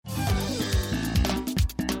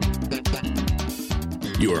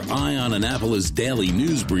Your Eye on Annapolis daily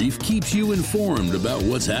news brief keeps you informed about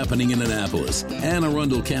what's happening in Annapolis, Anne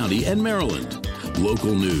Arundel County, and Maryland.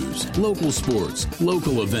 Local news, local sports,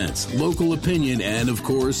 local events, local opinion, and, of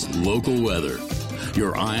course, local weather.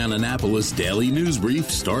 Your Eye on Annapolis daily news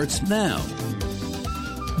brief starts now.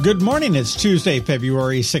 Good morning. It's Tuesday,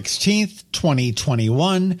 February 16th,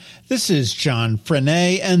 2021. This is John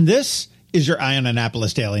Frenaye, and this is your Eye on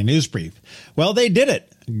Annapolis daily news brief. Well, they did it.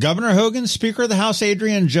 Governor Hogan, Speaker of the House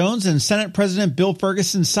Adrian Jones, and Senate President Bill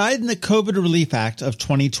Ferguson signed the COVID Relief Act of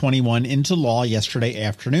 2021 into law yesterday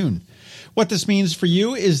afternoon. What this means for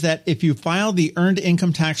you is that if you file the Earned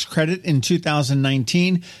Income Tax Credit in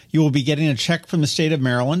 2019, you will be getting a check from the state of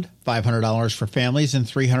Maryland, $500 for families and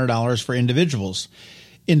 $300 for individuals.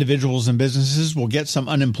 Individuals and businesses will get some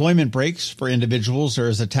unemployment breaks. For individuals, there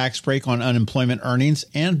is a tax break on unemployment earnings,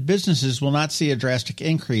 and businesses will not see a drastic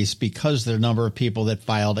increase because of the number of people that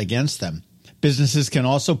filed against them. Businesses can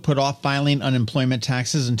also put off filing unemployment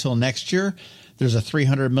taxes until next year. There's a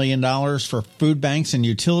 $300 million for food banks and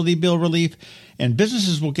utility bill relief, and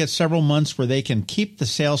businesses will get several months where they can keep the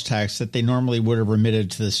sales tax that they normally would have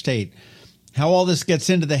remitted to the state. How all this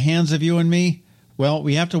gets into the hands of you and me? Well,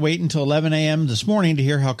 we have to wait until 11 a.m. this morning to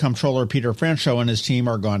hear how Comptroller Peter Franchot and his team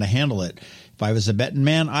are going to handle it. If I was a betting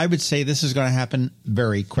man, I would say this is going to happen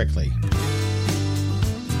very quickly.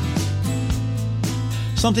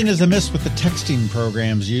 Something is amiss with the texting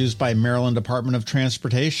programs used by Maryland Department of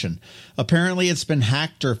Transportation. Apparently, it's been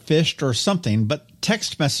hacked or phished or something, but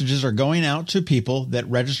text messages are going out to people that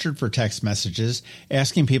registered for text messages,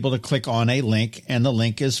 asking people to click on a link, and the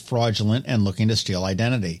link is fraudulent and looking to steal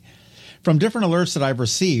identity. From different alerts that I've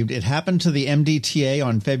received, it happened to the MDTA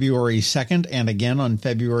on February 2nd and again on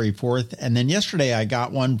February 4th, and then yesterday I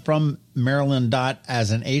got one from Maryland DOT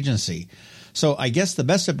as an agency. So I guess the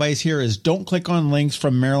best advice here is don't click on links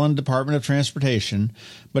from Maryland Department of Transportation,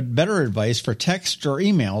 but better advice for text or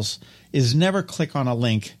emails is never click on a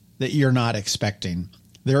link that you're not expecting.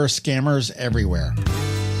 There are scammers everywhere.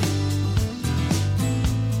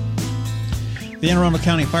 The Anne Arundel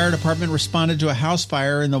County Fire Department responded to a house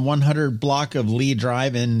fire in the 100 block of Lee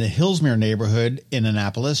Drive in the Hillsmere neighborhood in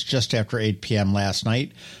Annapolis just after 8 p.m. last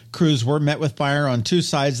night. Crews were met with fire on two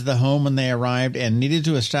sides of the home when they arrived and needed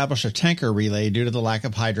to establish a tanker relay due to the lack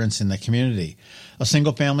of hydrants in the community. A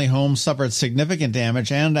single-family home suffered significant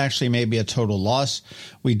damage and actually may be a total loss.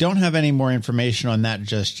 We don't have any more information on that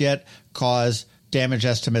just yet, cause, damage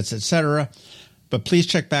estimates, etc., but please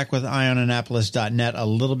check back with eyeonannapolis.net a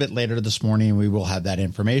little bit later this morning, and we will have that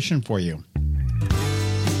information for you.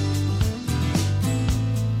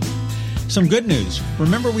 Some good news.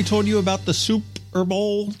 Remember we told you about the Super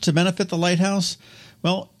Bowl to benefit the Lighthouse?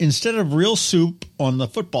 Well, instead of real soup on the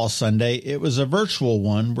football Sunday, it was a virtual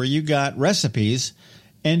one where you got recipes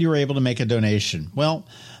and you were able to make a donation. Well,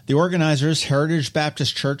 the organizers, Heritage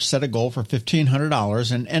Baptist Church, set a goal for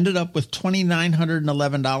 $1,500 and ended up with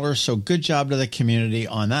 $2,911, so good job to the community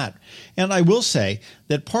on that. And I will say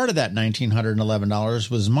that part of that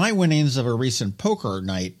 $1,911 was my winnings of a recent poker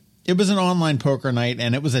night. It was an online poker night,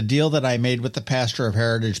 and it was a deal that I made with the pastor of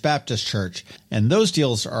Heritage Baptist Church. And those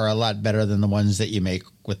deals are a lot better than the ones that you make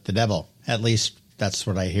with the devil. At least, that's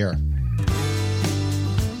what I hear.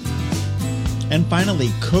 And finally,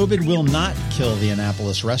 COVID will not kill the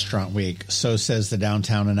Annapolis Restaurant Week, so says the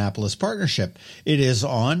Downtown Annapolis Partnership. It is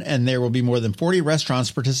on, and there will be more than 40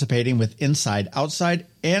 restaurants participating with inside, outside,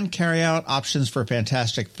 and carry-out options for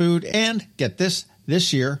fantastic food, and, get this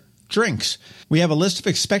year, drinks. We have a list of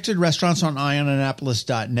expected restaurants on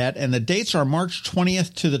eyeonannapolis.net, and the dates are March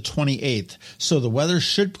 20th to the 28th, so the weather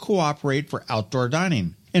should cooperate for outdoor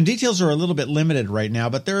dining. And details are a little bit limited right now,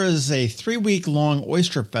 but there is a 3-week-long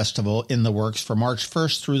oyster festival in the works for March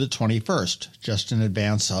 1st through the 21st, just in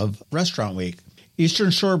advance of Restaurant Week. Eastern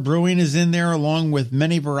Shore Brewing is in there along with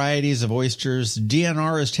many varieties of oysters.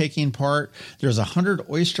 DNR is taking part. There's a 100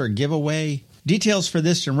 oyster giveaway. Details for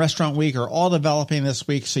this and Restaurant Week are all developing this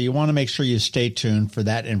week, so you want to make sure you stay tuned for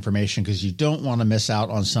that information because you don't want to miss out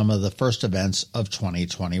on some of the first events of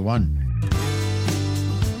 2021.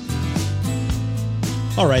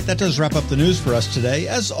 All right, that does wrap up the news for us today.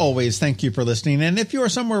 As always, thank you for listening. And if you are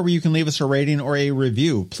somewhere where you can leave us a rating or a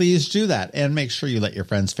review, please do that. And make sure you let your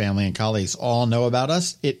friends, family, and colleagues all know about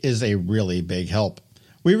us. It is a really big help.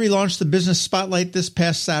 We relaunched the Business Spotlight this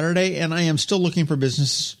past Saturday, and I am still looking for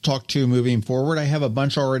businesses to talk to moving forward. I have a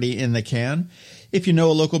bunch already in the can. If you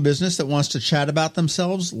know a local business that wants to chat about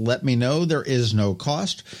themselves, let me know. There is no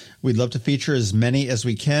cost. We'd love to feature as many as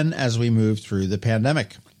we can as we move through the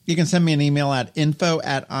pandemic. You can send me an email at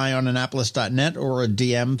info@eyeonannapolis.net or a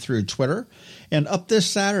DM through Twitter. And up this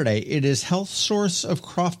Saturday, it is Health Source of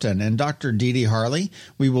Crofton and Dr. Dee Dee Harley.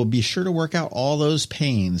 We will be sure to work out all those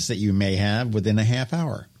pains that you may have within a half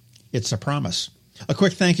hour. It's a promise. A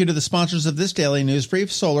quick thank you to the sponsors of this daily news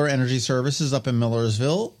brief: Solar Energy Services up in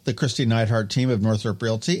Millersville, the Christy Neidhart team of Northrop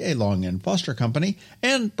Realty, a Long and Foster company,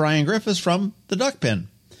 and Brian Griffiths from the Duck Pen.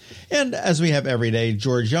 And as we have every day,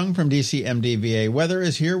 George Young from DC MDVA Weather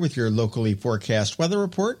is here with your locally forecast weather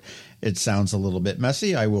report. It sounds a little bit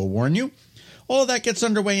messy, I will warn you. All of that gets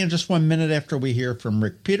underway in just 1 minute after we hear from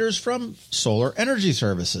Rick Peters from Solar Energy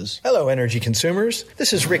Services. Hello, energy consumers.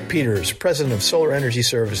 This is Rick Peters, president of Solar Energy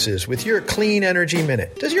Services, with your Clean Energy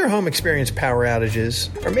Minute. Does your home experience power outages?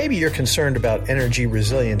 Or maybe you're concerned about energy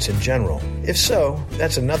resilience in general? If so,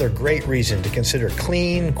 that's another great reason to consider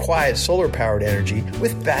clean, quiet solar-powered energy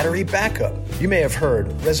with battery backup. You may have heard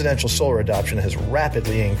residential solar adoption has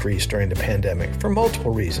rapidly increased during the pandemic for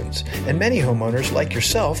multiple reasons, and many homeowners, like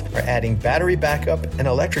yourself, are adding battery backup and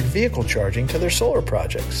electric vehicle charging to their solar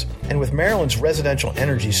projects. And with Maryland's residential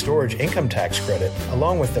energy storage income tax credit,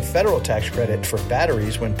 along with the federal tax credit for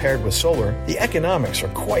batteries when paired with solar, the economics are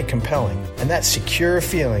quite compelling, and that secure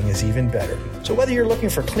feeling is even better. So whether you're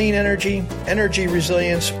looking for clean energy, energy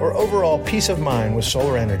resilience, or overall peace of mind with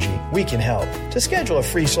solar energy, we can help. To schedule a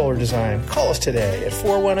free solar design, call us today at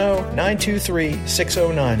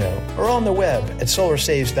 410-923-6090 or on the web at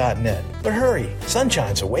solarsaves.net. But hurry,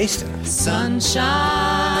 sunshine's a-wasting.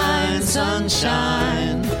 Sunshine,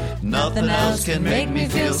 sunshine, nothing else can make me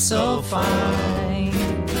feel so fine.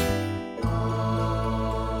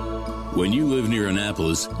 When you live near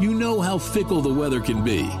Annapolis, you know how fickle the weather can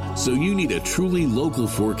be. So you need a truly local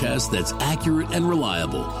forecast that's accurate and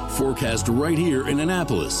reliable. Forecast right here in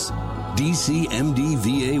Annapolis.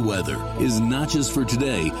 DCMDVA weather is not just for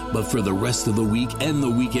today, but for the rest of the week and the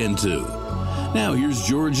weekend too. Now here's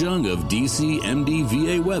George Young of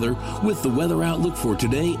DCMDVA weather with the weather outlook for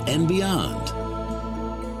today and beyond.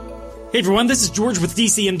 Hey everyone, this is George with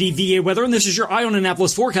DCMDVA Weather, and this is your Eye on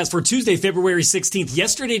Annapolis forecast for Tuesday, February 16th.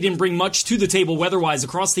 Yesterday didn't bring much to the table weather-wise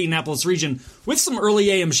across the Annapolis region, with some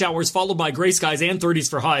early AM showers followed by gray skies and 30s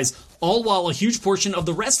for highs, all while a huge portion of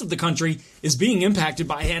the rest of the country is being impacted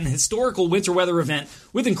by an historical winter weather event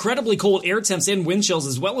with incredibly cold air temps and wind chills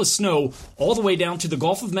as well as snow all the way down to the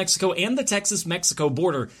Gulf of Mexico and the Texas-Mexico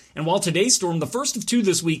border. And while today's storm, the first of two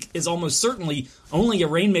this week, is almost certainly only a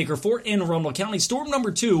rainmaker for Anne Arundel County, storm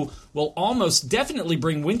number 2 will almost definitely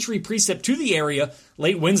bring wintry precip to the area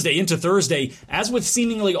late Wednesday into Thursday. As with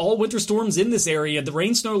seemingly all winter storms in this area, the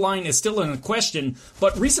rain-snow line is still in question,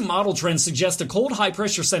 but recent model trends suggest a cold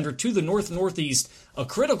high-pressure center to the north-northeast, a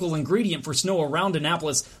critical ingredient for snow around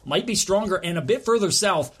Annapolis, might be stronger and a bit further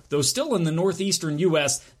south, though still in the northeastern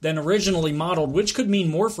U.S., than originally modeled, which could mean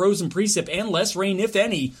more frozen precip and less rain, if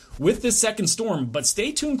any, with this second storm. But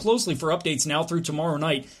stay tuned closely for updates now through tomorrow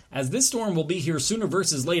night, as this storm will be here sooner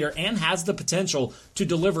versus later and has the potential to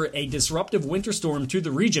deliver a disruptive winter storm to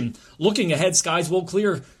the region. Looking ahead, skies will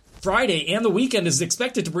clear Friday, and the weekend is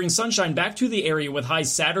expected to bring sunshine back to the area with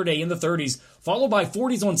highs Saturday in the 30s, followed by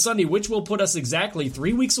 40s on Sunday, which will put us exactly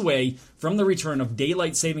 3 weeks away from the return of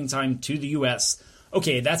daylight saving time to the U.S.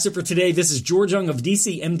 Okay, that's it for today. This is George Young of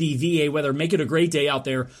DCMDVA Weather. Make it a great day out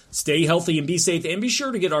there. Stay healthy and be safe, and be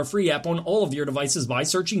sure to get our free app on all of your devices by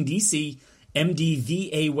searching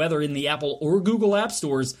DCMDVA Weather in the Apple or Google App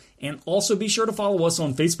Stores. And also be sure to follow us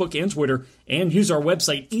on Facebook and Twitter, and use our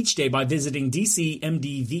website each day by visiting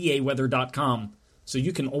DCMDVAweather.com, so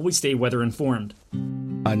you can always stay weather informed.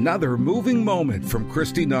 Another moving moment from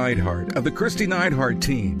Christy Neidhart of the Christy Neidhart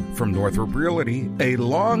team from Northrop Realty, a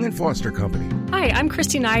Long and Foster company. Hi, I'm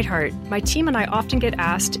Christy Neidhart. My team and I often get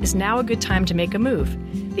asked, is now a good time to make a move?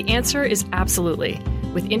 The answer is absolutely.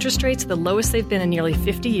 With interest rates the lowest they've been in nearly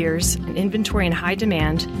 50 years and inventory in high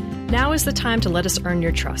demand, now is the time to let us earn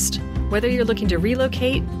your trust. Whether you're looking to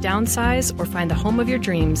relocate, downsize, or find the home of your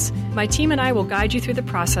dreams, my team and I will guide you through the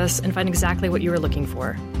process and find exactly what you are looking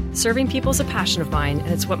for. Serving people is a passion of mine, and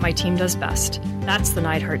it's what my team does best. That's the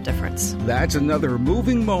Neidhart difference. That's another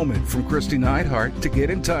moving moment from Christy Neidhart. To get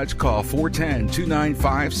in touch, call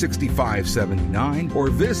 410-295-6579 or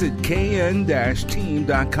visit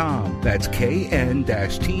kn-team.com. That's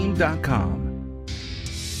kn-team.com.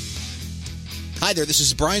 Hi there, this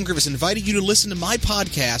is Brian Griffiths inviting you to listen to my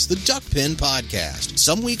podcast, The Duck Pen Podcast.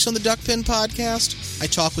 Some weeks on The Duck Pen Podcast, I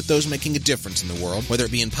talk with those making a difference in the world, whether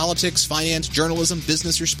it be in politics, finance, journalism,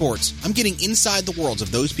 business, or sports. I'm getting inside the worlds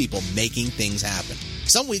of those people making things happen.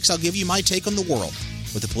 Some weeks I'll give you my take on the world,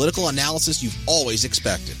 with the political analysis you've always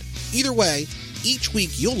expected. Either way, Each week,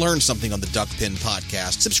 you'll learn something on the Duckpin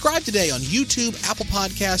Podcast. Subscribe today on YouTube, Apple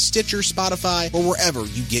Podcasts, Stitcher, Spotify, or wherever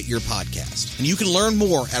you get your podcast. And you can learn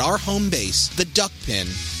more at our home base,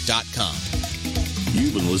 theduckpin.com.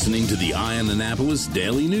 You've been listening to the Eye on Annapolis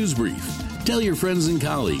Daily News Brief. Tell your friends and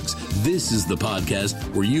colleagues, this is the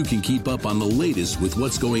podcast where you can keep up on the latest with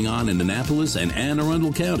what's going on in Annapolis and Anne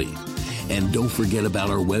Arundel County. And don't forget about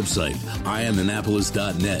our website,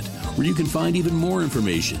 eyeonannapolis.net, where you can find even more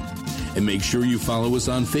information. And make sure you follow us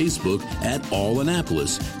on Facebook at All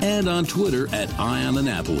Annapolis and on Twitter at Eye on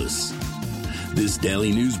Annapolis. This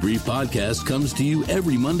Daily News Brief podcast comes to you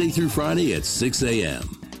every Monday through Friday at 6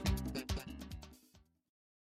 a.m.